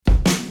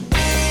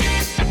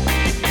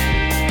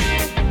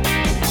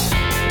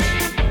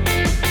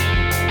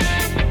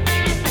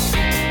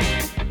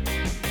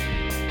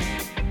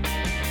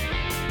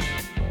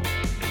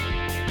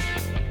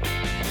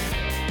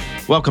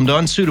Welcome to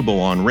Unsuitable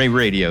on Ray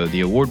Radio,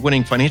 the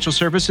award-winning financial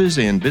services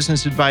and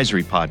business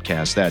advisory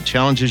podcast that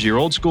challenges your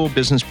old-school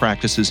business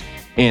practices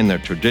and the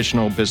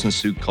traditional business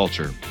suit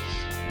culture.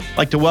 I'd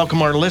like to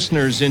welcome our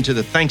listeners into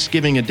the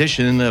Thanksgiving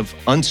edition of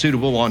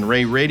Unsuitable on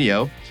Ray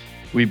Radio.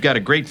 We've got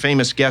a great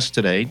famous guest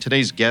today.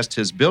 Today's guest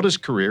has built his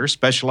career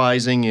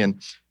specializing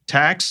in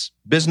tax,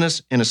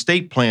 business, and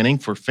estate planning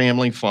for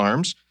family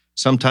farms,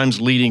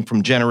 sometimes leading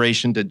from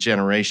generation to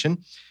generation,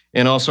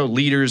 and also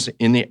leaders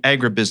in the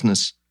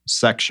agribusiness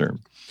sector.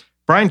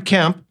 Brian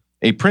Kemp,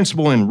 a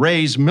principal in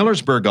Ray's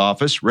Millersburg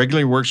office,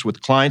 regularly works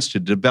with clients to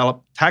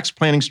develop tax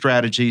planning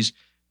strategies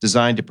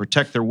designed to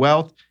protect their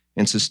wealth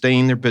and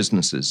sustain their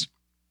businesses.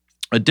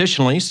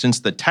 Additionally,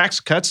 since the Tax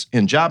Cuts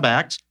and Jobs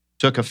Act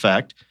took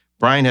effect,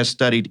 Brian has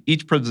studied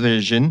each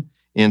provision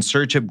in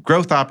search of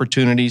growth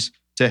opportunities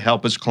to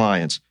help his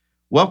clients.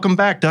 Welcome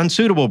back to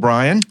Unsuitable,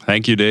 Brian.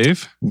 Thank you,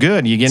 Dave.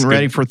 Good. You getting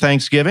ready for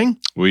Thanksgiving?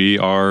 We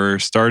are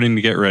starting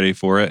to get ready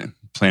for it,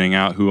 planning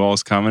out who all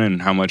is coming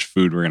and how much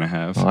food we're going to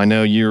have. Well, I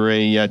know you're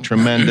a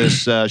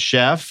tremendous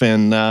chef,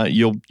 and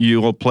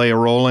you'll play a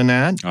role in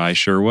that. I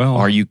sure will.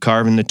 Are you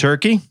carving the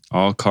turkey?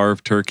 I'll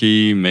carve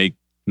turkey, make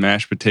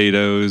mashed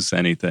potatoes,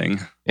 anything.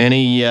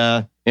 Any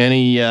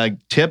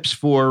tips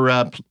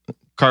for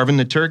carving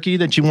the turkey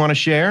that you want to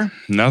share?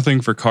 Nothing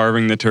for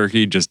carving the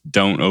turkey. Just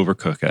don't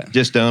overcook it.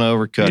 Just don't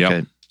overcook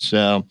it.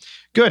 So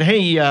good.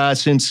 Hey,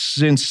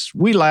 since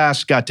we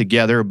last got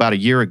together about a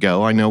year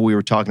ago, I know we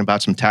were talking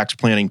about some tax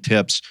planning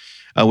tips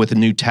with the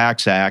new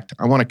Tax Act.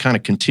 I want to kind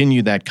of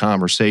continue that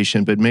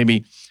conversation, but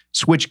maybe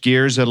switch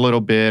gears a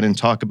little bit and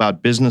talk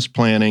about business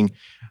planning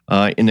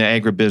in the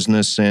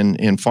agribusiness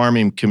and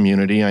farming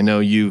community. I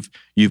know you've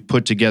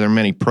put together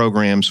many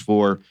programs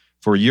for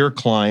your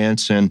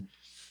clients, and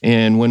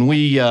when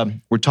we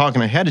were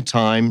talking ahead of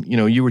time,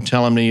 you were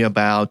telling me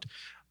about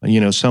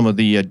some of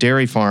the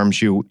dairy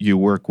farms you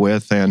work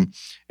with, and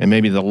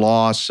maybe the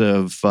loss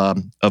of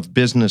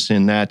business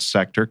in that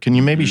sector. Can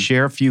you maybe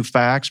share a few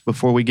facts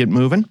before we get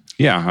moving?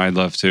 Yeah, I'd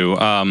love to.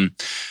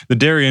 The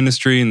dairy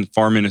industry and the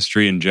farm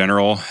industry in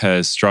general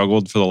has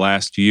struggled for the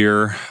last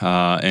year,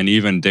 and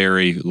even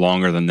dairy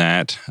longer than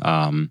that.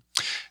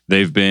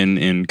 They've been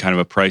in kind of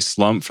a price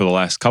slump for the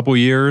last couple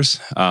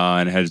years,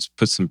 and has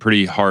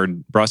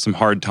brought some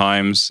hard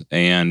times,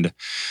 and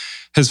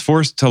has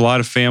forced a lot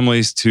of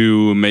families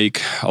to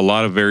make a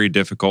lot of very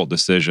difficult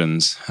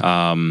decisions.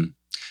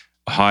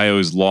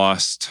 Ohio's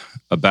lost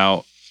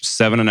about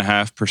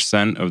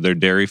 7.5% of their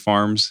dairy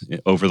farms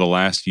over the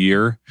last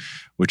year,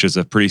 which is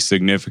a pretty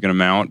significant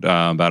amount.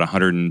 About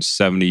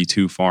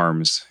 172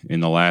 farms in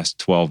the last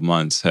 12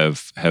 months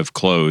have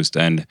closed,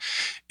 and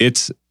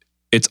it's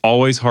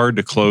always hard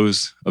to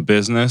close a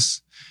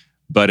business,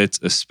 but it's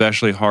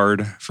especially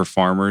hard for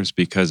farmers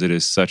because it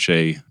is such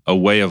a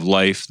way of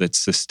life that's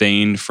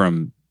sustained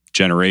from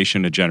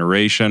generation to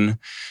generation.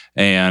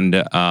 And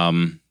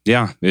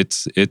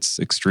it's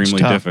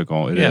extremely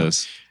difficult. It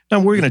is. Now,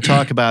 we're going to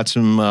talk about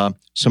some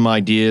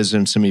ideas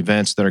and some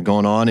events that are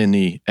going on in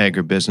the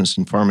agribusiness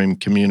and farming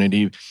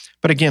community.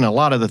 But again, a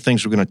lot of the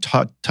things we're going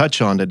to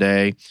touch on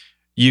today,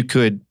 you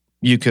could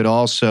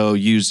also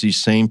use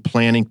these same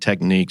planning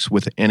techniques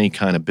with any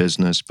kind of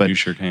business, but you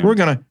sure can.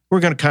 We're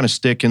gonna kind of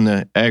stick in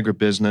the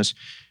agribusiness.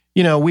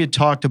 We had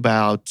talked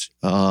about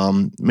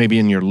maybe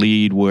in your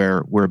lead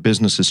where a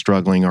business is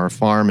struggling or a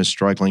farm is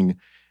struggling,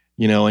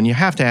 and you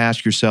have to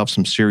ask yourself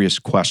some serious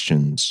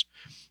questions.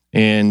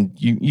 And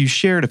you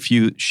shared a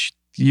few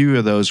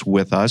of those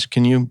with us.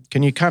 Can you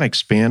kind of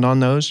expand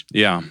on those?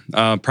 Yeah,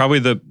 probably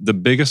the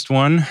biggest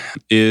one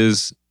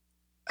is,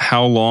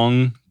 how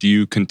long do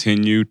you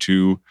continue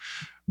to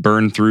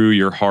burn through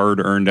your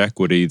hard-earned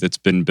equity that's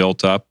been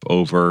built up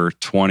over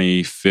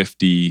 20,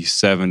 50,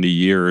 70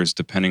 years,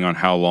 depending on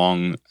how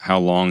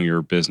long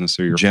your business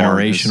or your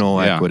generational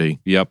farm is. equity.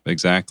 Yep,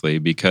 exactly.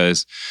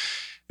 Because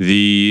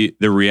the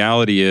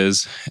reality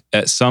is,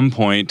 at some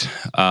point,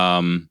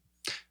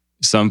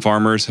 some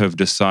farmers have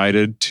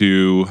decided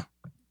to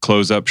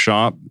close up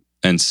shop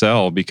and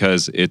sell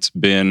because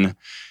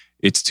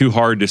it's too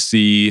hard to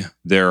see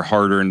their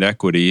hard-earned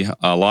equity,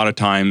 a lot of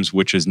times,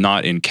 which is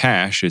not in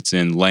cash. It's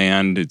in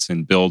land, it's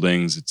in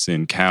buildings, it's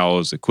in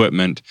cows,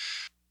 equipment.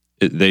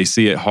 They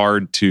see it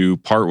hard to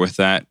part with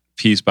that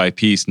piece by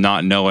piece,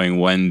 not knowing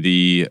when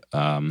the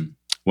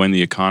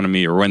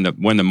economy or when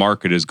the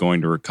market is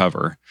going to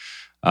recover.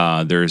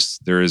 It's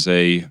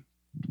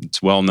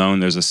well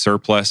known, there's a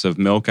surplus of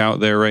milk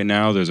out there right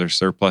now. There's a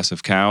surplus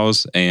of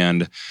cows,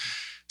 and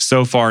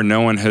so far,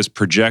 no one has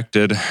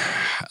projected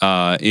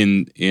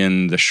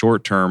in the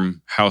short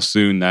term how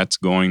soon that's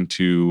going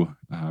to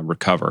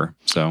recover.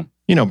 So,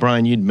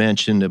 Brian, you'd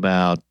mentioned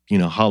about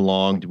how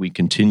long do we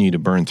continue to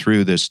burn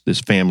through this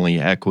family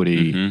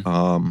equity?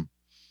 Mm-hmm.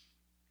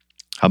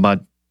 How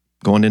about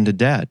going into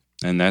debt?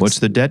 And what's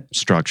the debt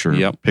structure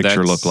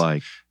picture look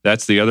like?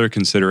 That's the other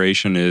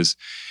consideration is,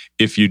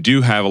 if you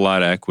do have a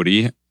lot of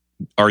equity,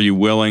 are you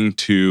willing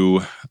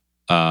to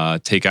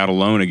take out a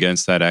loan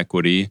against that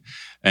equity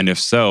And if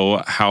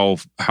so, how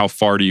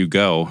far do you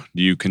go?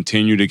 Do you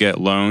continue to get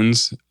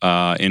loans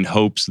in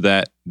hopes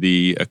that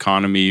the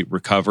economy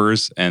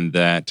recovers and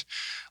that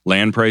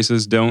land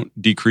prices don't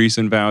decrease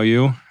in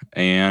value?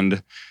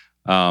 And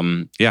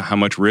how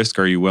much risk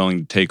are you willing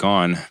to take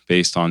on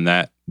based on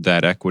that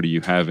equity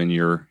you have in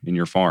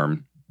your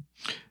farm?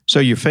 So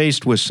you're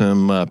faced with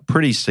some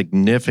pretty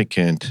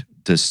significant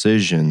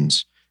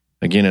decisions.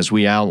 Again, as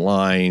we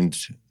outlined,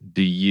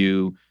 do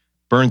you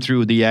burn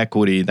through the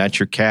equity? That's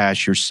your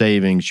cash, your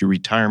savings, your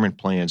retirement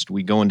plans. Do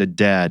we go into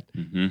debt?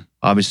 Mm-hmm.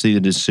 Obviously, the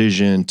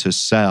decision to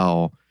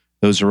sell.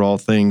 Those are all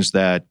things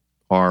that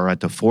are at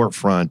the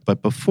forefront.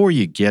 But before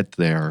you get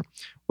there,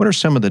 what are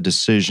some of the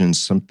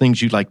decisions, some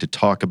things you'd like to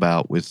talk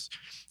about with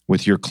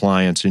your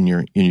clients in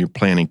your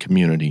planning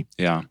community?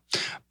 Yeah,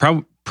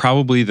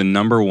 probably the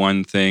number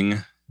one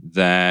thing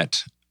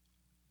that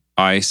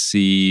I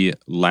see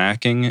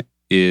lacking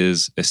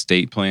is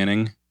estate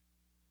planning.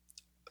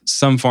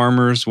 Some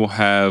farmers will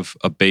have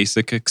a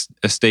basic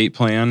estate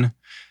plan,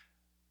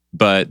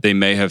 but they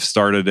may have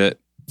started it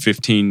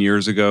 15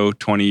 years ago,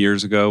 20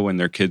 years ago when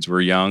their kids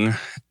were young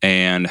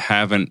and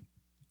haven't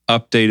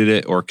updated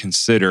it or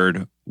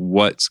considered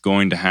what's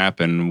going to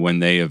happen when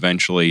they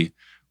eventually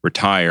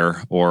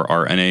retire or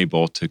are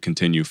unable to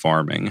continue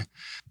farming.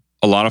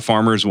 A lot of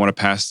farmers want to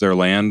pass their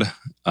land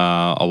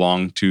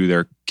along to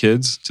their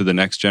kids, to the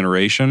next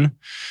generation,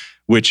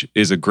 which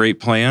is a great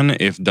plan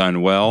if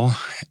done well,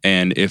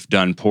 and if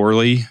done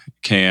poorly,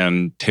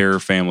 can tear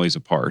families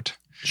apart.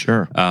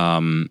 Sure.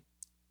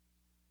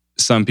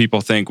 Some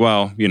people think,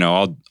 well,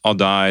 I'll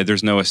die.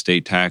 There's no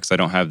estate tax. I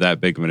don't have that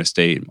big of an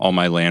estate. All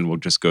my land will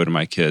just go to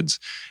my kids,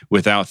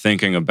 without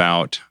thinking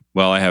about,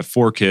 well, I have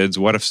 4 kids.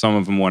 What if some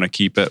of them want to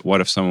keep it?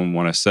 What if someone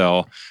want to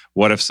sell?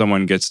 What if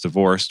someone gets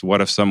divorced?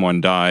 What if someone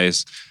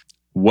dies?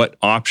 What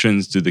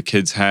options do the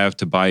kids have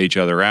to buy each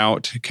other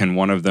out? Can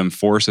one of them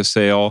force a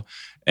sale?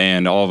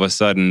 And all of a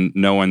sudden,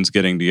 no one's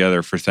getting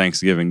together for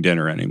Thanksgiving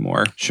dinner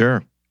anymore.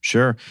 Sure.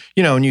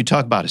 And you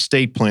talk about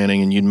estate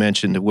planning, and you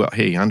mentioned that, well,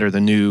 hey, under the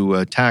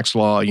new tax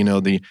law,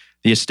 the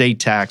estate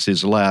tax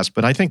is less.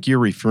 But I think you're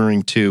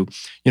referring to,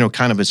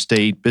 kind of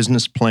estate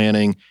business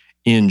planning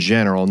in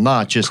general,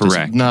 not just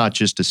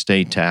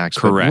estate tax.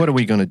 Correct. But what are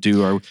we going to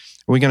do? Are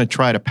we going to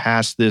try to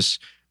pass this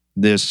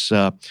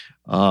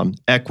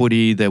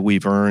equity that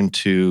we've earned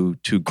to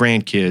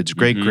grandkids,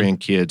 great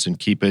grandkids, and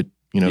keep it?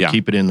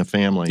 Keep it in the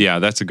family. Yeah,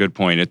 that's a good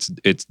point.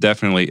 It's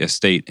definitely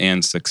estate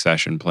and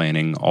succession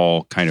planning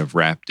all kind of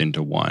wrapped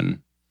into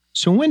one.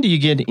 So when do you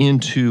get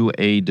into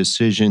a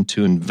decision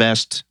to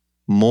invest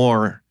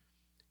more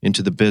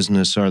into the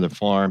business or the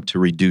farm to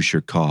reduce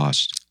your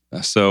cost?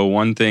 So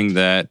one thing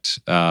that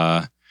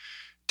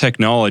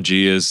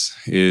technology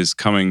is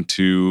coming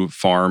to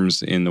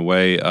farms in the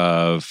way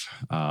of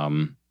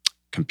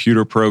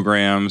computer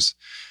programs,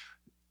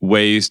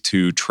 ways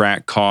to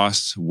track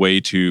costs,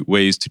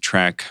 ways to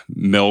track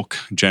milk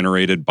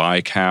generated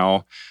by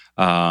cow.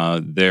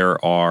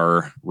 There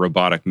are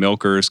robotic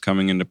milkers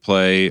coming into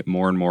play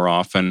more and more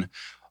often,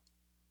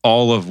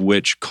 all of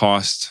which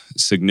cost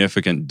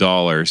significant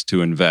dollars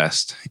to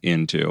invest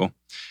into.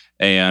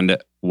 And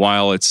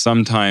while it's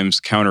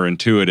sometimes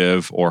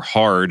counterintuitive or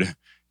hard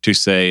to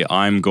say,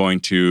 I'm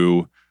going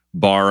to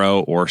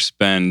borrow or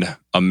spend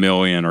 $1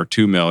 million or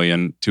 $2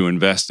 million to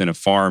invest in a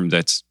farm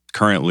that's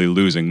currently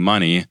losing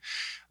money,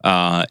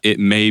 it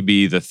may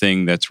be the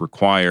thing that's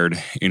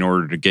required in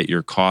order to get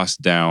your costs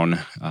down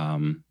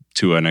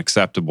to an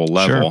acceptable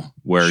level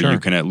where you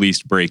can at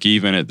least break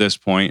even at this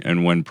point,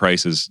 and when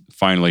prices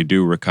finally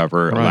do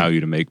recover, allow you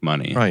to make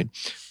money. Right.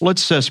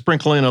 Let's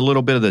sprinkle in a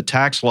little bit of the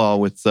tax law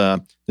with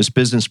this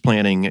business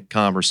planning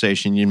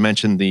conversation. You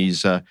mentioned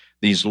these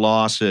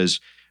losses,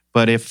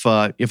 but if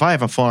I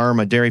have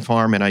a dairy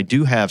farm, and I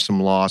do have some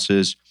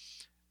losses,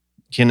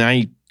 can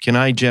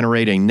I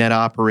generate a net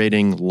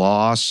operating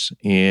loss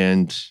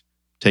and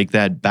take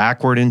that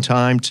backward in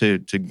time to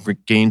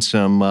gain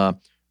some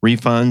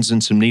refunds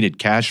and some needed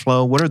cash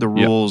flow? What are the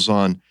rules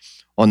on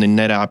the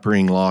net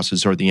operating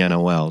losses or the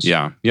NOLs?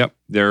 Yeah. Yep.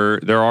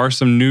 There are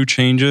some new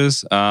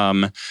changes.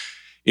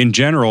 In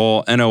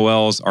general,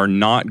 NOLs are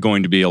not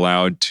going to be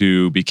allowed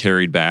to be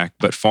carried back,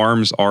 but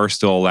farms are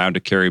still allowed to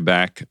carry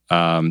back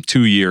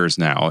 2 years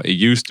now. It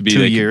used to be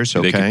 2 years.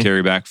 They could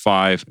carry back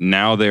 5.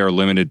 Now they are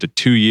limited to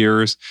 2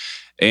 years.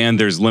 And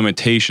there's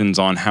limitations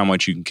on how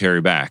much you can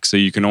carry back. So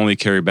you can only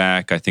carry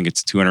back, I think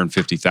it's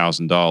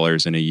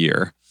 $250,000 in a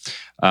year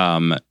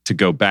to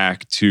go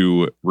back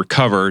to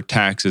recover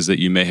taxes that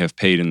you may have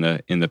paid in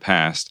the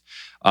past.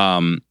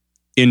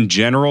 In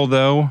general,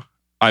 though,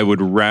 I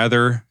would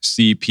rather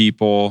see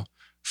people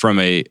from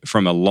a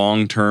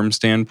long-term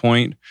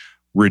standpoint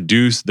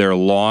reduce their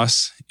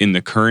loss in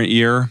the current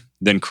year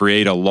than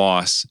create a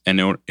loss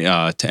and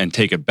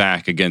take it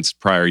back against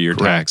prior year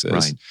taxes.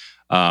 Right.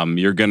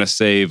 You're going to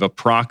save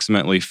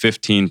approximately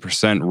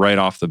 15% right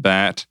off the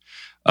bat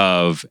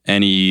of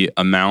any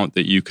amount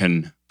that you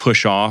can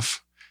push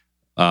off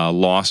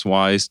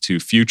loss-wise to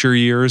future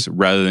years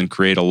rather than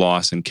create a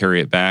loss and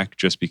carry it back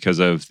just because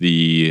of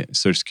the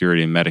Social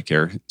Security and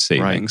Medicare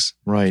savings.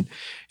 Right.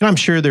 And I'm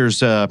sure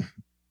this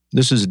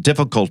is a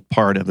difficult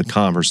part of the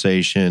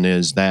conversation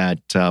is that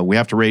we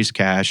have to raise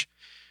cash.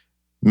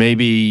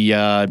 Maybe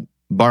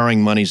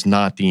borrowing money's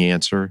not the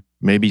answer.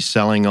 Maybe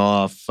selling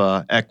off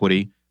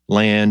equity,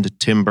 land,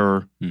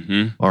 timber,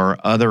 or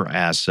other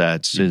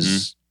assets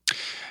is,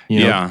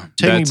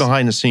 take me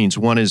behind the scenes.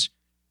 One is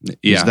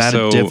that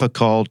a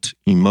difficult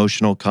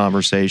emotional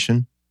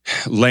conversation?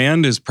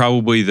 Land is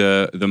probably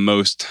the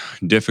most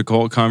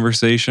difficult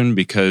conversation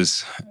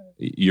because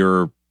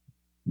your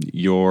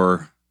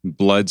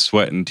blood,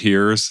 sweat, and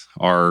tears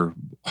are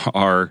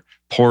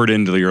poured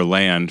into your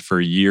land for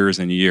years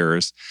and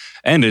years.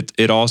 And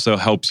it also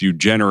helps you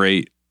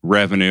generate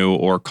revenue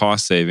or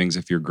cost savings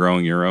if you're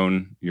growing your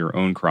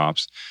own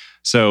crops.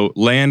 So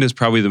land is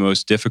probably the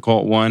most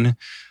difficult one.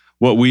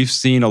 What we've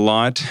seen a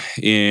lot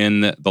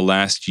in the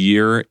last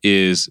year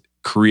is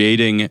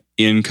creating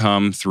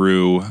income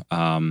through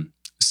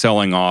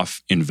selling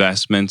off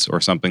investments or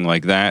something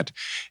like that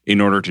in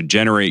order to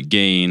generate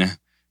gain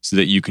so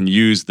that you can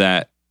use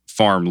that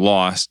farm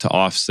loss to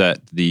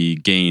offset the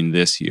gain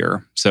this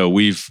year. So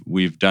we've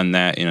done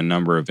that in a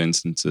number of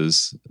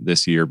instances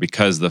this year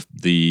because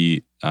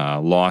the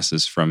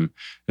losses from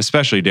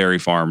especially dairy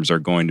farms are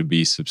going to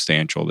be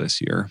substantial this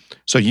year.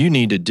 So you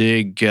need to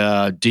dig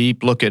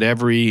deep, look at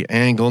every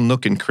angle,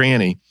 nook and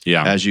cranny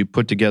as you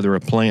put together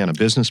a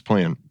business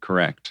plan.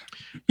 Correct.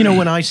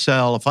 When I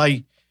sell, if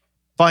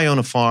I own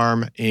a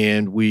farm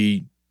and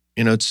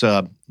it's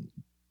a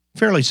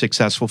fairly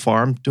successful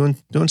farm, doing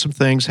some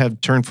things, have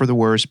turned for the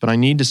worse, but I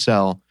need to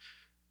sell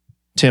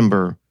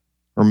timber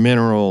or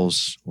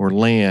minerals or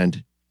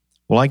land.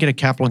 Will I get a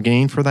capital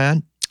gain for that?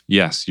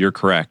 Yes, you're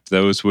correct.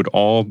 Those would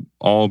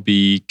all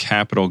be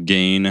capital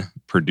gain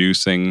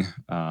producing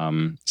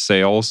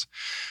sales,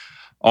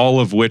 all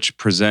of which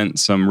present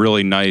some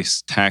really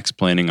nice tax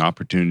planning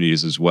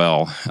opportunities as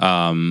well.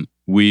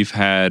 We've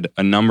had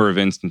a number of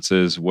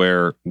instances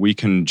where we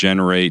can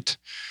generate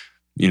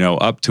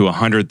up to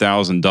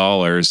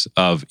 $100,000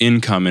 of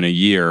income in a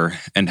year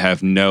and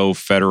have no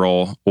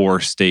federal or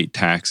state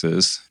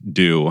taxes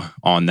due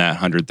on that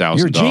 $100,000.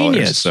 You're a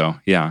genius. So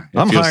yeah,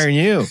 I'm hiring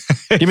you.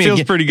 It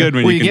feels pretty good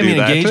when you can do that. Will you give me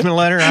an engagement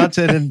letter out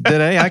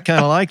today? I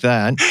kind of like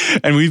that.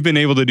 And we've been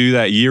able to do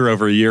that year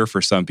over year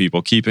for some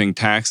people, keeping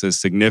taxes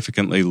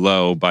significantly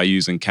low by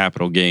using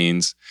capital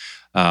gains,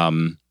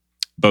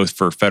 both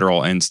for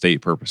federal and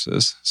state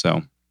purposes.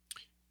 So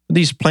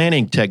these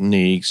planning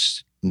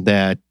techniques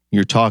that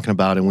you're talking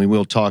about, and we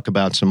will talk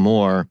about some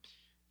more,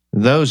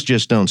 those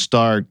just don't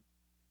start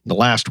the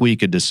last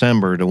week of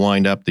December to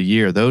wind up the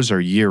year. Those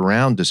are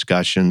year-round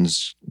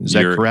discussions. Is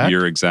that correct?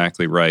 You're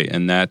exactly right.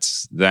 And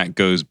that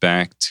goes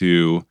back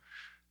to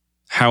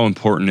how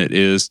important it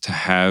is to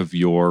have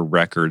your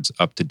records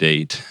up to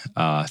date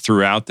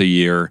throughout the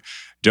year.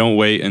 Don't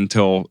wait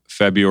until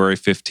February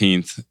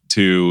 15th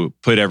to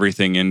put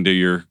everything into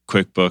your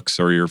QuickBooks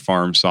or your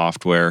farm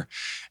software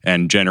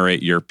and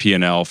generate your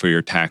P&L for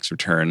your tax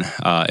return.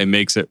 It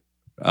makes it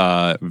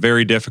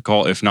very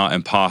difficult, if not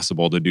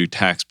impossible, to do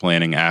tax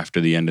planning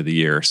after the end of the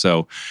year.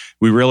 So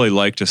we really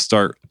like to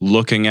start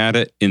looking at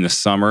it in the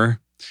summer,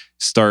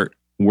 start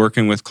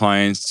working with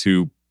clients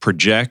to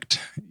project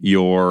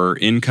your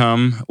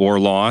income or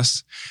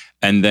loss,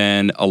 and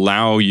then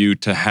allow you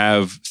to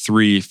have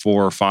 3,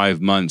 4,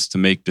 5 months to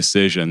make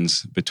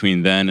decisions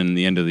between then and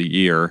the end of the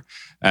year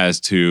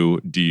as to,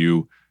 do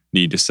you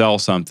need to sell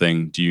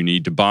something? Do you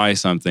need to buy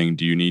something?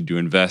 Do you need to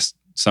invest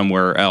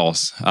somewhere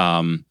else?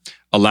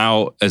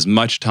 Allow as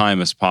much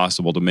time as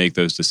possible to make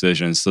those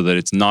decisions so that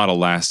it's not a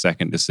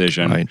last-second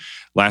decision. Right.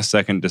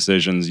 Last-second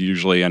decisions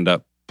usually end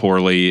up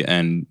poorly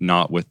and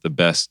not with the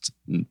best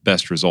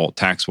result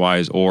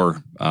tax-wise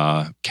or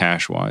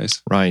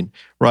cash-wise. Right.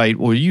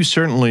 Well, you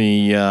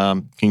certainly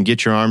can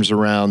get your arms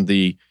around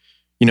the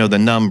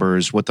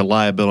numbers, what the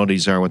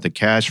liabilities are, what the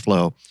cash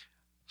flow.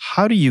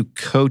 How do you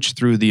coach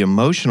through the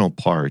emotional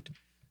part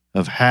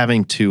of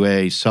having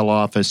to sell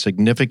off a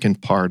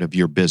significant part of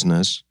your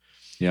business?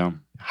 Yeah.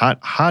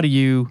 How do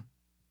you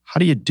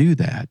do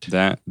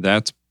that?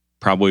 That's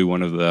probably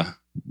one of the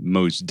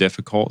most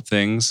difficult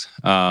things.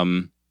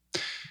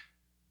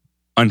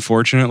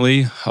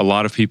 Unfortunately, a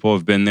lot of people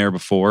have been there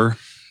before.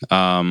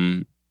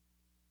 You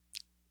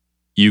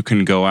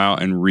can go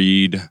out and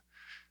read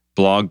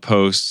blog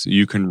posts.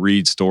 You can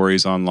read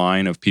stories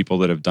online of people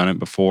that have done it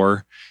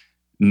before.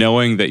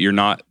 Knowing that you're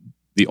not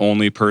the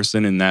only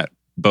person in that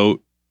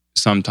boat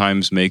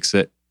sometimes makes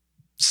it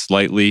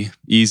slightly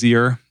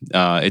easier.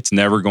 It's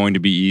never going to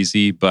be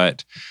easy,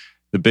 but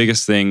the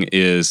biggest thing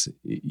is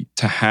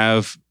to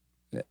have,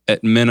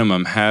 at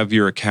minimum, have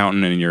your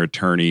accountant and your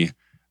attorney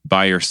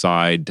by your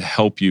side to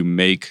help you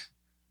make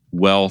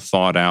well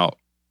thought out,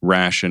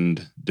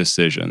 rationed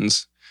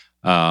decisions.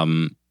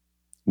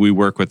 We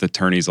work with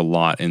attorneys a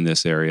lot in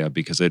this area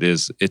because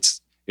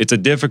it's a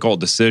difficult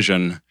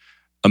decision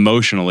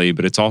emotionally,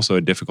 but it's also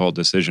a difficult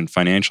decision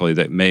financially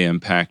that may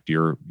impact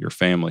your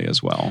family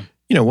as well.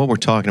 what we're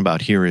talking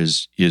about here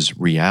is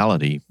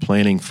reality,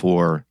 planning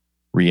for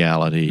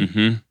reality.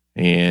 Mm-hmm.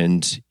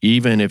 And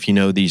even if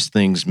these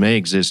things may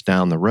exist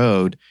down the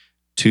road,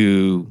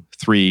 2,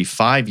 3,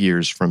 5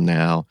 years from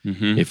now,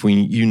 Mm-hmm. if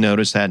you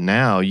notice that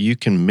now, you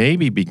can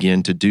maybe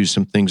begin to do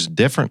some things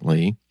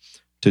differently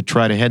to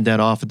try to head that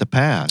off at the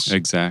pass.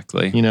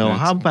 Exactly.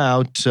 How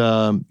about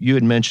you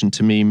had mentioned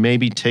to me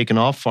maybe take an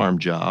off-farm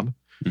job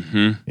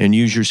Mm-hmm. and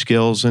use your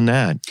skills in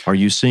that. Are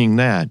you seeing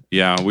that?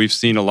 Yeah, we've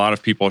seen a lot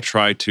of people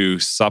try to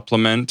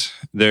supplement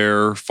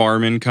their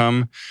farm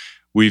income.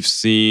 We've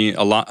seen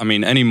a lot,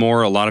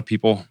 anymore, a lot of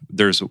people,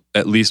 there's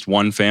at least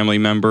one family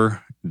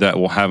member that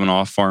will have an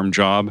off-farm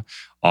job.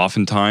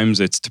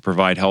 Oftentimes, it's to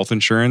provide health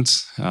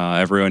insurance.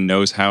 Everyone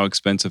knows how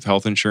expensive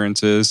health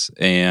insurance is.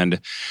 And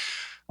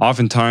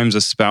oftentimes,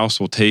 a spouse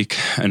will take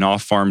an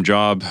off-farm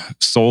job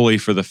solely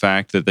for the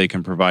fact that they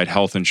can provide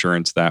health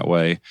insurance that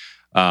way.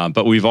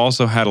 But we've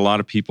also had a lot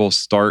of people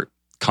start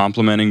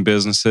complementing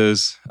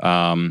businesses,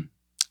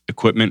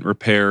 equipment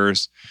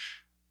repairs.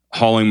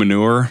 Hauling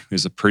manure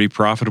is a pretty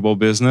profitable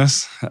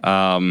business.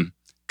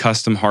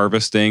 Custom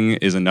harvesting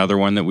is another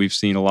one that we've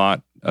seen a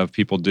lot of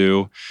people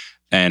do.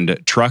 And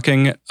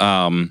trucking,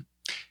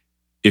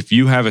 if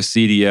you have a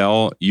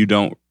CDL,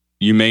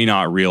 you may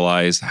not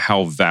realize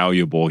how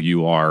valuable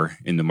you are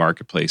in the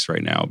marketplace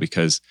right now,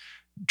 because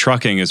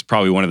trucking is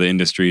probably one of the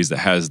industries that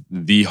has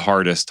the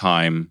hardest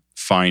time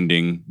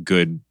finding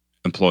good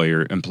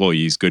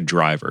employees, good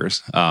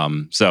drivers.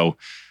 So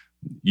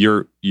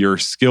your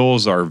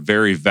skills are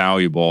very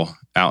valuable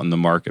out in the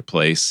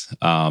marketplace.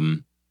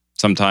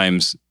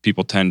 Sometimes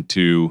people tend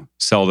to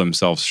sell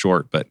themselves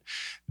short, but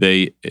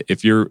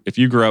if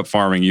you grew up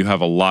farming, you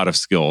have a lot of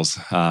skills.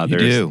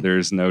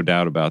 There's no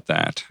doubt about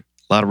that.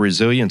 A lot of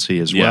resiliency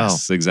as well.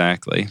 Yes,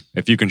 exactly.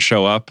 If you can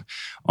show up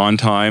on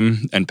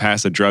time and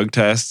pass a drug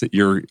test,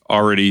 you're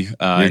already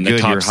in the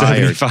top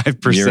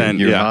 75%.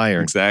 You're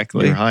hired.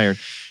 Exactly. You're hired.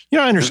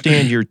 I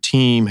understand your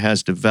team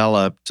has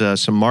developed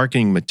some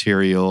marketing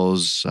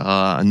materials,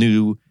 a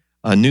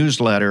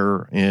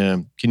newsletter.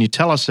 Can you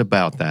tell us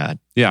about that?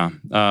 Yeah,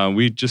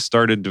 we just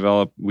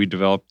we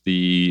developed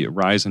the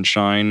Rise and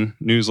Shine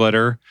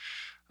newsletter.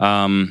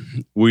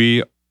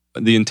 The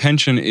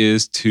intention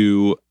is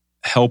to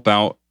help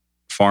out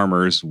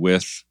farmers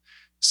with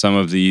some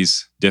of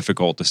these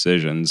difficult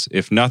decisions.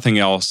 If nothing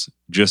else,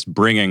 just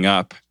bringing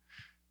up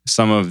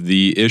some of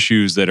the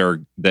issues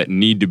that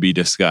need to be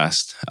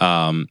discussed.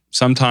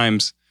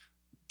 Sometimes,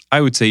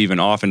 I would say even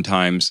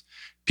oftentimes,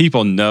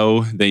 people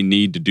know they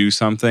need to do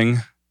something,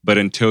 but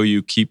until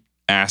you keep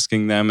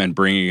asking them and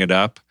bringing it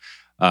up,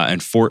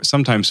 and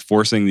sometimes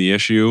forcing the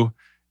issue,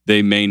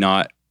 they may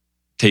not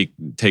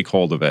take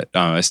hold of it.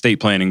 Estate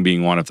planning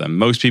being one of them.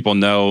 Most people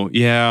know,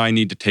 I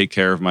need to take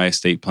care of my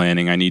estate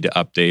planning. I need to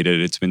update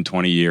it. It's been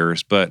 20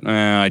 years, but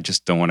I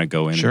just don't want to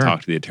go in and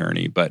talk to the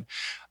attorney. But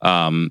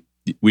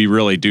we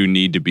really do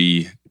need to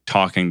be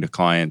talking to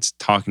clients,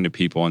 talking to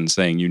people and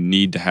saying, you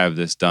need to have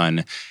this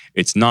done.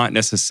 It's not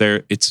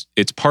necessary. It's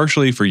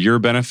partially for your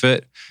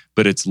benefit,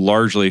 but it's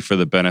largely for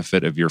the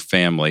benefit of your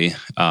family.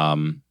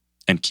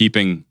 And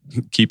keeping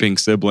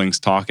siblings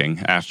talking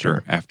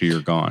after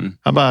you're gone.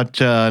 How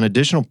about an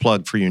additional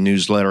plug for your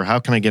newsletter? How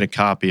can I get a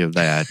copy of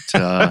that?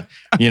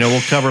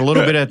 We'll cover a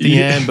little bit at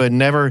the end, but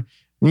never.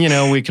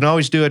 We can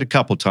always do it a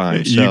couple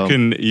times. So.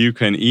 You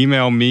can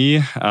email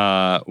me.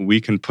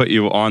 We can put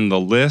you on the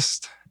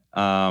list.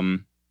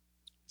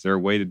 Is there a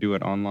way to do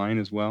it online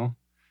as well?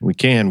 We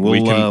can.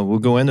 We'll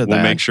go into that.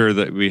 We'll make sure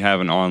that we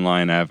have an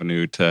online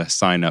avenue to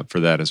sign up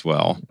for that as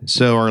well.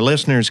 So our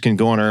listeners can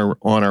go on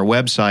our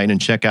website and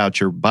check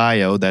out your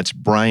bio. That's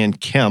Brian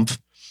Kempf,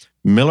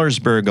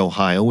 Millersburg,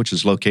 Ohio, which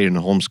is located in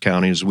Holmes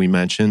County, as we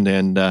mentioned.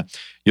 And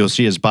you'll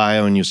see his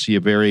bio, and you'll see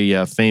a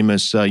very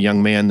famous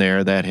young man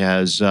there that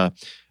has a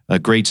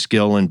great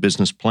skill in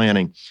business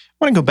planning.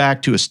 I want to go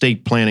back to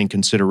estate planning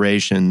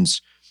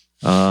considerations.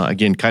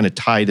 Again, kind of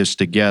tie this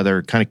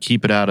together, kind of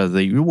keep it out of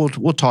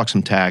we'll talk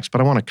some tax, but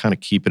I want to kind of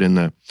keep it in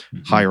the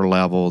higher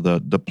level,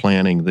 the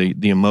planning,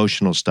 the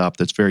emotional stuff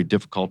that's very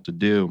difficult to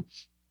do.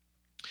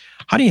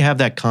 How do you have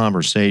that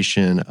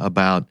conversation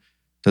about,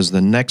 does the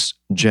next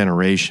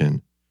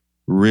generation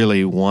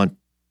really want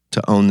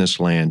to own this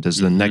land? Does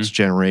the next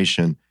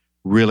generation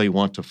really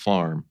want to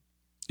farm?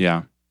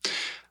 Yeah.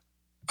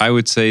 I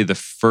would say the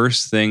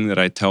first thing that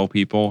I tell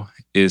people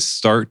is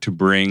start to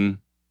bring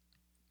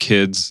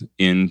kids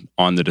in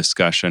on the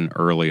discussion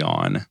early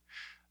on.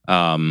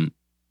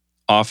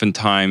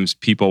 Oftentimes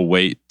people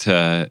wait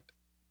to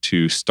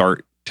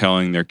start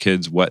telling their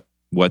kids what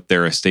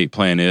their estate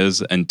plan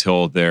is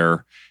until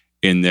they're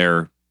in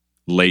their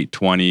late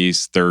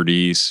 20s,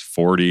 30s,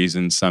 40s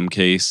in some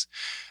case.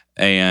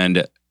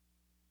 And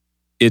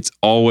it's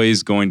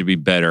always going to be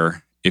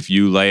better if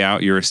you lay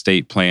out your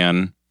estate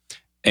plan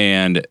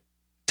and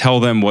tell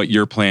them what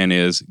your plan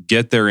is,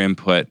 get their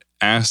input,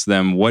 ask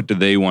them what do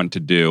they want to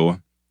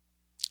do,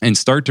 and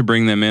start to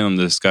bring them in on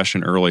the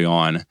discussion early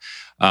on.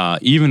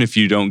 Even if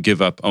you don't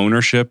give up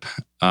ownership,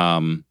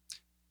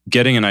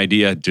 getting an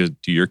idea, do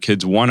your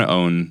kids want to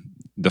own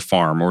the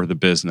farm or the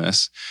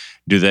business?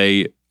 Do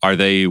they Are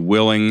they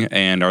willing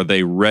and are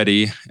they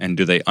ready? And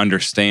do they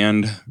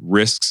understand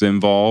risks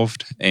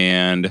involved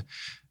and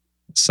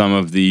some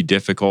of the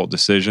difficult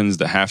decisions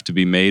that have to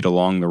be made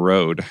along the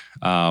road?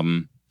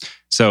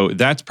 So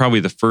that's probably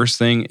the first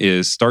thing,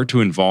 is start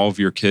to involve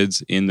your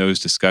kids in those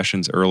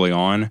discussions early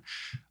on.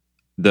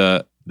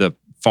 The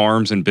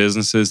farms and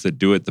businesses that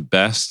do it the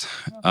best,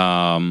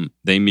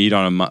 they meet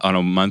on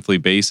a monthly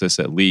basis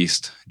at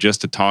least,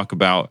 just to talk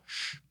about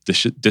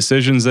the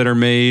decisions that are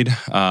made,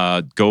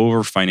 go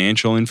over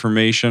financial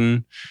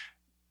information,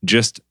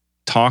 just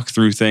talk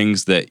through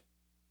things that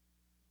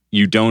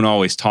you don't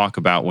always talk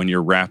about when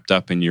you're wrapped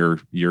up in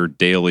your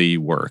daily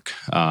work.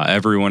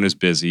 Everyone is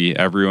busy.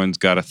 Everyone's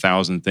got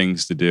 1,000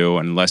 things to do.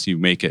 Unless you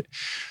make it,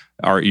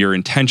 or you're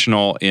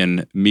intentional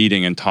in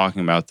meeting and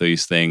talking about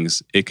these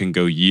things, it can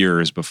go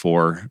years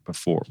between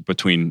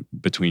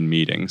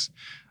meetings.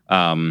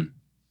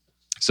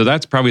 So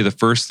that's probably the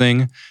first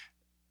thing.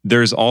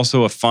 There's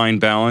also a fine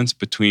balance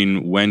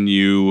between when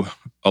you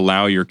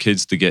allow your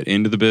kids to get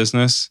into the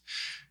business.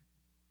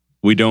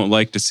 We don't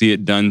like to see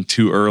it done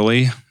too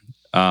early,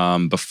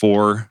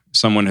 before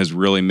someone has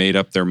really made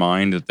up their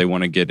mind that they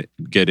want to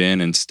get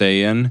in and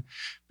stay in,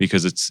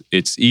 because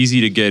it's easy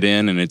to get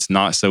in and it's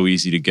not so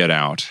easy to get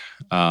out.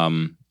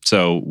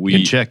 So we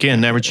you check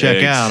in, never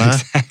check out, huh?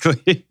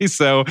 Exactly.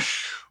 So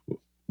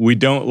we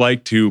don't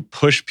like to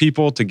push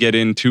people to get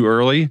in too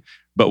early,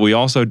 but we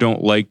also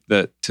don't like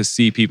to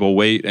see people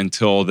wait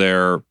until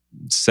they're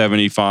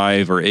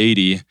 75 or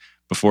 80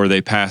 before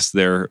they pass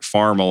their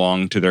farm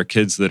along to their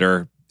kids that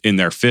are in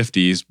their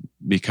 50s,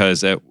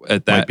 because at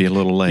that might be a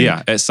little late.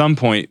 Yeah, at some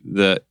point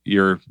the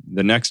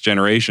next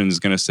generation is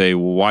going to say,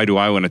 well, why do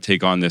I want to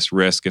take on this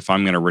risk if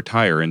I'm going to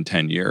retire in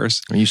 10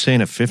 years? Are you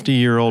saying a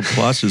 50-year-old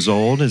plus is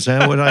old? Is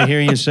that what I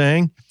hear you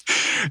saying?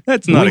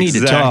 That's not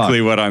exactly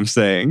what I'm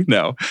saying.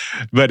 No,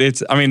 but it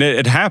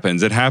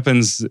happens. It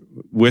happens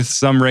with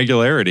some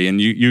regularity.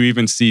 And you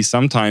even see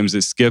sometimes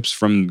it skips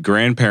from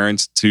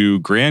grandparents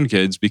to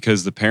grandkids,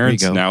 because the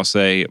parents now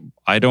say,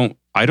 I don't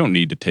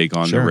need to take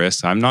on the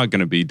risk. I'm not going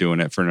to be doing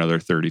it for another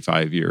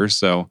 35 years.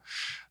 So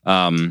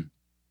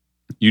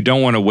you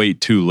don't want to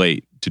wait too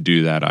late to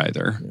do that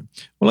either.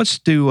 Well, let's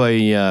do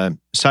a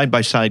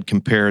side-by-side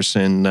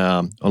comparison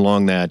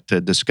along that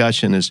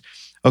discussion. Is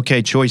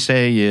okay, choice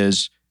A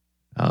is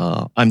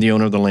I'm the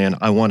owner of the land.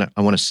 I want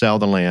to sell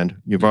the land.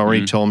 You've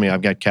already told me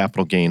I've got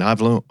capital gain.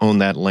 I've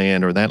owned that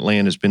land, or that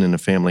land has been in the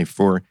family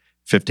for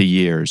 50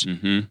 years.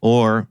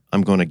 Or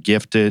I'm going to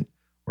gift it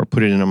or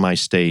put it into my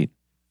estate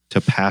to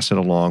pass it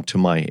along to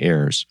my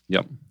heirs.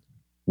 Yep.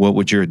 What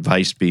would your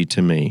advice be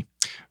to me?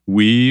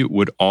 We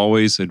would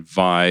always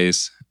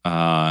advise,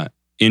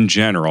 in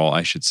general,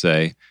 I should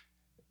say,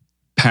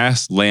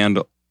 pass land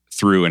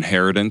through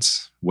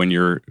inheritance when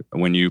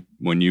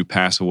you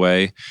pass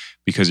away,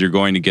 because you're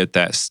going to get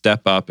that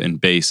step up in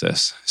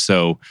basis.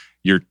 So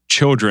your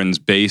children's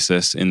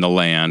basis in the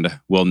land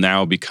will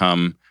now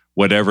become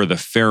whatever the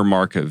fair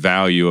market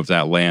value of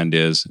that land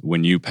is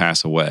when you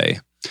pass away.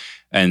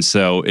 And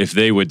so if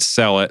they would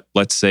sell it,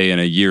 let's say in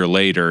a year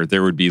later,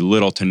 there would be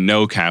little to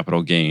no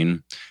capital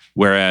gain.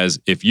 Whereas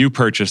if you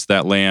purchased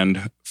that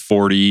land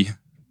 40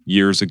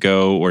 years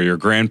ago, or your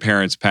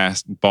grandparents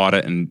bought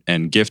it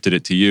and gifted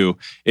it to you,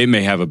 it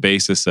may have a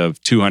basis of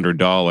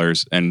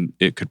 $200 and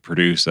it could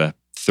produce a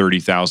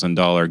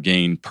 $30,000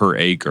 gain per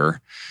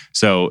acre.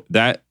 So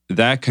that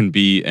can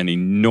be an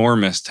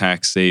enormous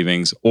tax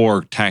savings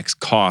or tax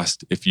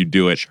cost if you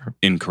do it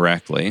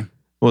incorrectly.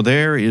 Well,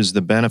 there is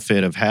the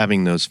benefit of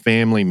having those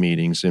family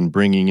meetings and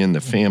bringing in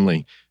the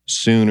family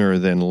sooner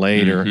than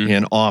later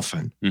and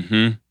often,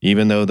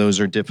 even though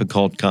those are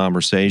difficult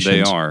conversations.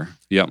 They are,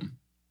 yep.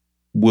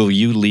 Will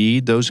you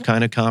lead those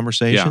kind of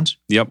conversations?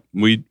 Yeah.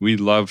 Yep. We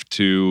love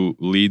to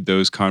lead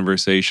those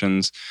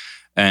conversations,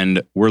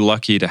 and we're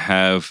lucky to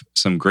have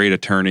some great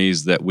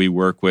attorneys that we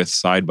work with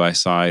side by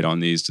side on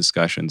these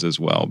discussions as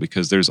well,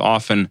 because there's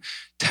often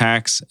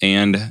tax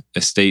and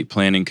estate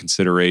planning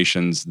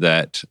considerations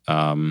that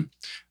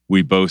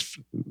we both,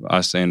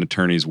 us and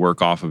attorneys,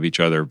 work off of each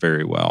other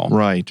very well.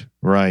 Right.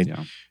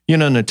 Yeah. You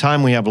know, in the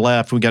time we have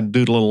left, we got to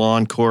do a little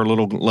encore, a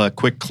little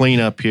quick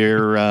cleanup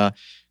here. Of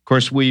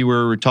course, we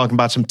were talking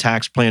about some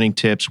tax planning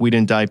tips. We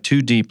didn't dive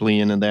too deeply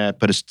into that,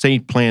 but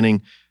estate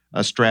planning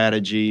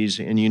strategies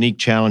and unique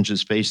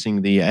challenges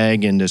facing the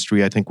ag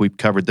industry, I think we've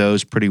covered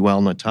those pretty well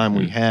in the time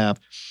we have.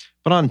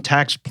 But on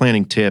tax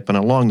planning tip and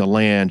along the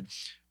land,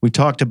 we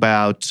talked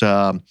about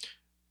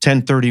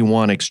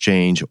 1031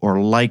 exchange or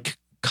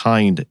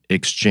like-kind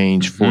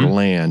exchange for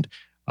land.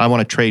 I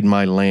want to trade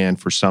my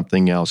land for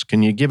something else.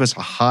 Can you give us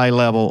a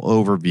high-level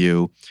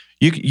overview?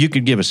 You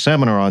could give a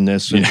seminar on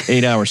this, an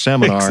 8-hour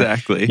seminar.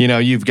 Exactly. You know,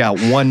 you've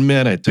got 1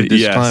 minute to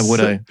describe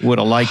what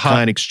a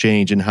like-kind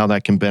exchange and how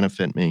that can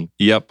benefit me.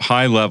 Yep,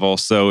 high level.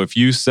 So if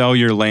you sell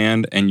your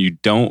land and you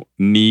don't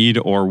need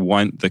or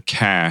want the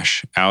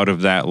cash out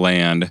of that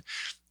land,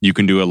 you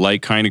can do a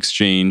like-kind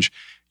exchange.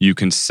 You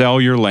can sell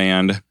your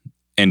land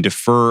and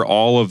defer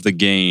all of the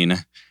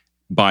gain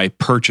by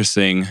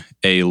purchasing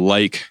a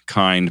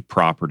like-kind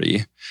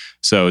property.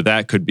 So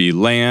that could be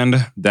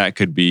land, that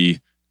could be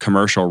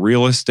commercial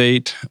real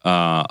estate,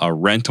 a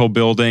rental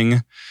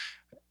building,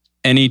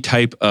 any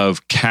type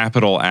of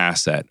capital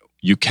asset.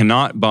 You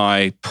cannot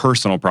buy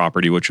personal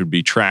property, which would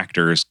be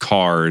tractors,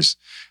 cars,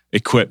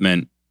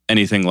 equipment,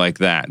 anything like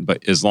that.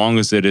 But as long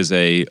as it is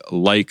a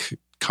like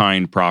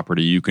kind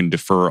property, you can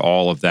defer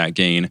all of that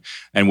gain.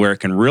 And where it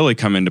can really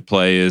come into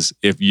play is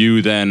if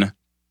you then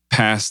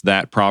pass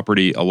that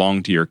property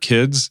along to your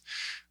kids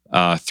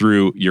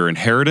through your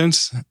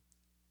inheritance,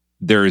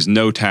 there is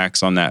no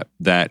tax on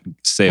that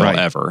sale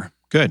ever.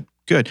 Good.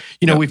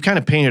 We've kind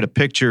of painted a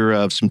picture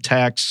of some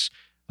tax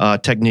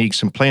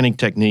techniques and planning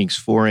techniques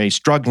for a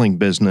struggling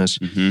business.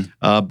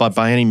 But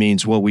by any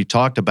means, what we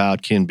talked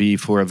about can be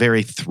for a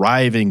very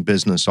thriving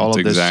business. All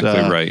of this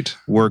right.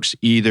 Works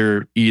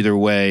either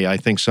way. I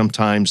think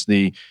sometimes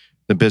the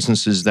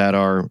businesses that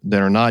are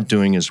not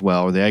doing as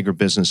well, or the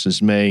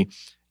agribusinesses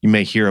you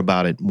may hear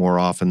about it more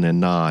often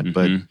than not.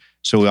 But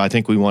so I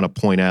think we want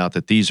to point out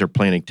that these are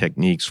planning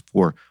techniques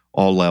for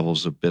all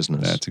levels of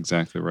business. That's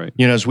exactly right.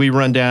 As we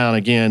run down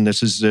again,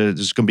 this is going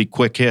to be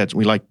quick hits.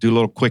 We like to do a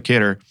little quick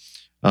hitter.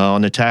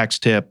 On the tax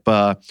tip,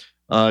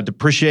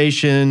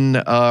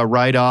 depreciation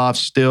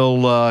write-offs,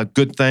 still a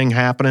good thing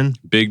happening?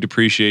 Big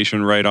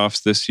depreciation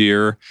write-offs this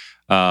year,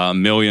 $1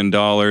 million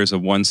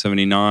of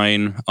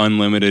 179,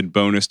 unlimited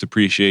bonus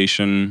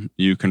depreciation.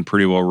 You can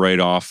pretty well write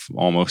off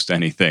almost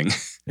anything.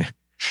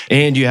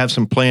 And you have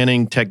some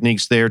planning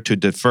techniques there to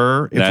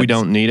defer if we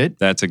don't need it?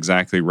 That's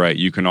exactly right.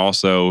 You can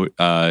also,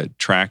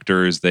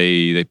 tractors,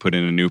 they put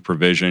in a new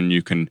provision.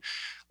 You can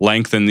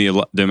lengthen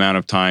the amount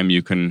of time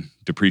you can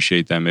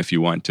depreciate them if you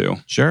want to.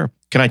 Sure.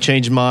 Can I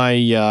change my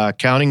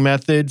accounting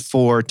method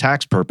for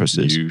tax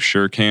purposes? You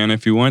sure can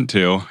if you want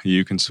to.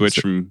 You can switch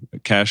from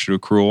cash to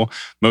accrual.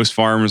 Most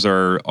farms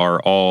are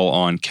all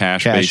on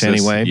cash basis.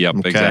 Anyway? Yep,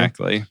 okay.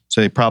 Exactly.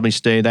 So they probably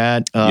stay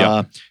that.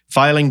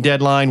 Filing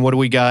deadline, what do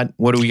we got?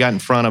 What do we got in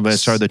front of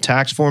us? Are the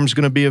tax forms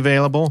going to be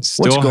available?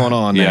 What's going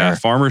on there? Yeah,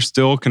 farmers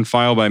still can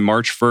file by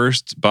March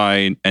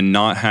 1st and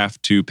not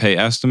have to pay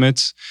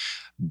estimates.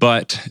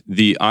 But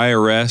the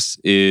IRS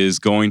is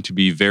going to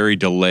be very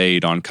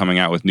delayed on coming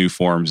out with new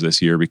forms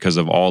this year because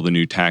of all the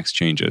new tax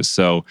changes.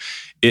 So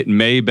it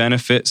may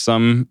benefit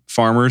some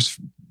farmers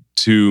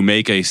to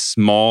make a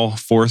small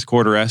fourth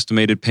quarter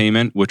estimated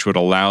payment, which would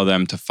allow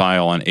them to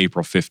file on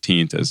April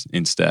 15th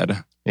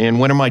instead. And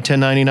when are my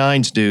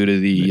 1099s due to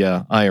the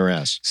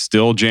IRS?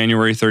 Still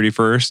January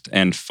 31st,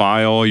 and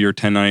file your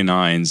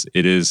 1099s.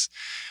 It is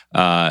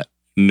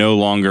no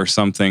longer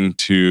something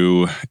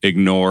to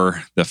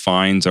ignore. The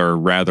fines are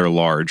rather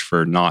large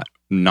for not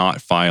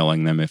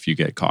filing them if you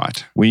get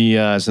caught. We,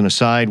 as an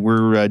aside,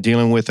 we're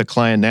dealing with a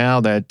client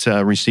now that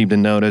received a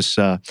notice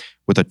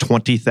with a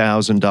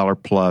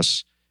 $20,000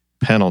 plus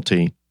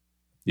penalty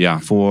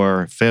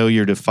for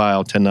failure to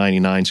file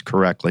 1099s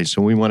correctly.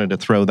 So we wanted to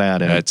throw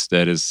that in.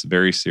 That is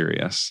very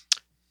serious.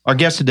 Our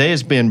guest today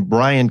has been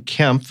Brian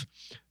Kempf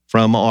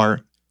from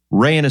our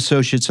Ray &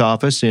 Associates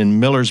office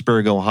in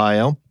Millersburg,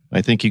 Ohio.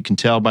 I think you can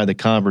tell by the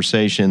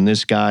conversation,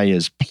 this guy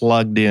is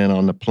plugged in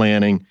on the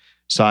planning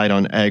side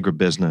on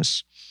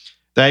agribusiness.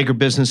 The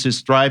agribusiness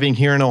is thriving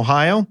here in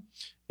Ohio,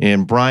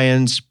 and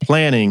Brian's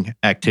planning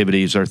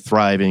activities are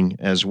thriving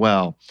as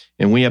well.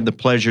 And we have the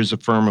pleasure as a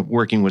firm of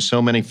working with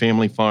so many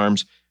family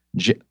farms,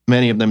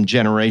 many of them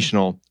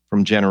generational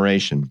from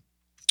generation.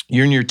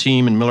 You and your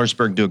team in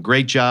Millersburg do a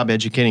great job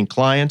educating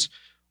clients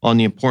on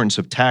the importance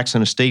of tax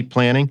and estate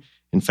planning.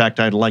 In fact,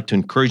 I'd like to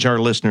encourage our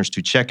listeners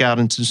to check out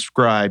and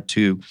subscribe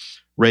to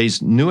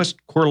Ray's newest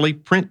quarterly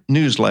print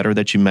newsletter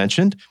that you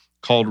mentioned,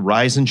 called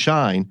Rise and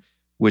Shine,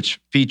 which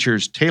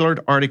features tailored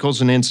articles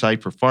and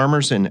insight for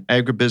farmers and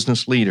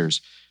agribusiness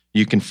leaders.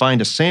 You can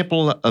find a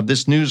sample of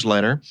this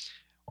newsletter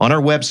on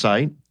our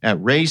website at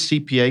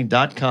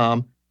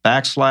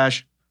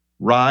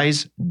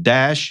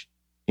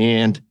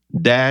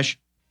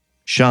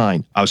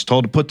raycpa.com/rise-and-shine. I was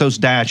told to put those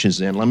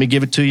dashes in. Let me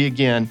give it to you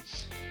again.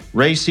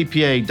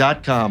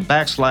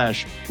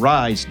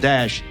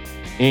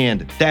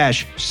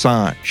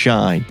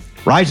 raycpa.com/rise-and-shine.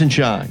 Rise and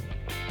Shine.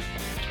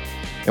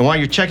 And while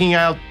you're checking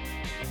out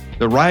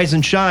the Rise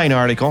and Shine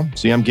article,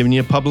 see, I'm giving you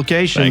a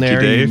publication. Thank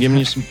there. You, Dave. I'm giving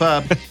you some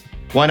pub.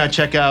 Why not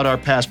check out our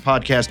past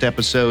podcast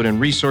episode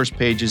and resource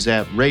pages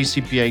at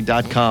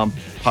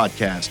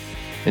raycpa.com/podcast.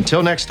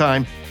 Until next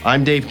time,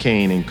 I'm Dave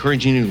Kane,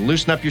 encouraging you to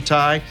loosen up your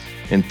tie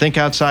and think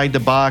outside the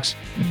box,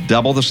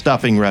 double the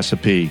stuffing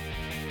recipe.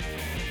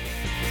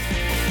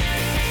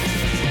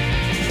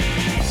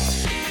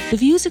 The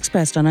views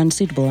expressed on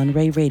Unsuitable on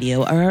Ray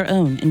Radio are our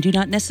own and do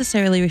not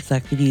necessarily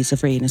reflect the views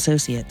of Ray &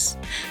 Associates.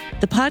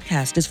 The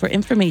podcast is for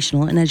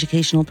informational and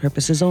educational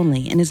purposes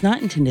only and is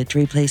not intended to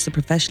replace the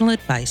professional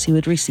advice you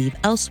would receive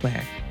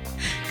elsewhere.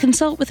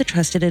 Consult with a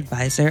trusted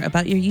advisor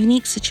about your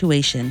unique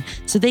situation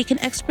so they can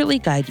expertly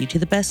guide you to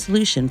the best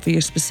solution for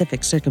your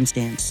specific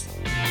circumstance.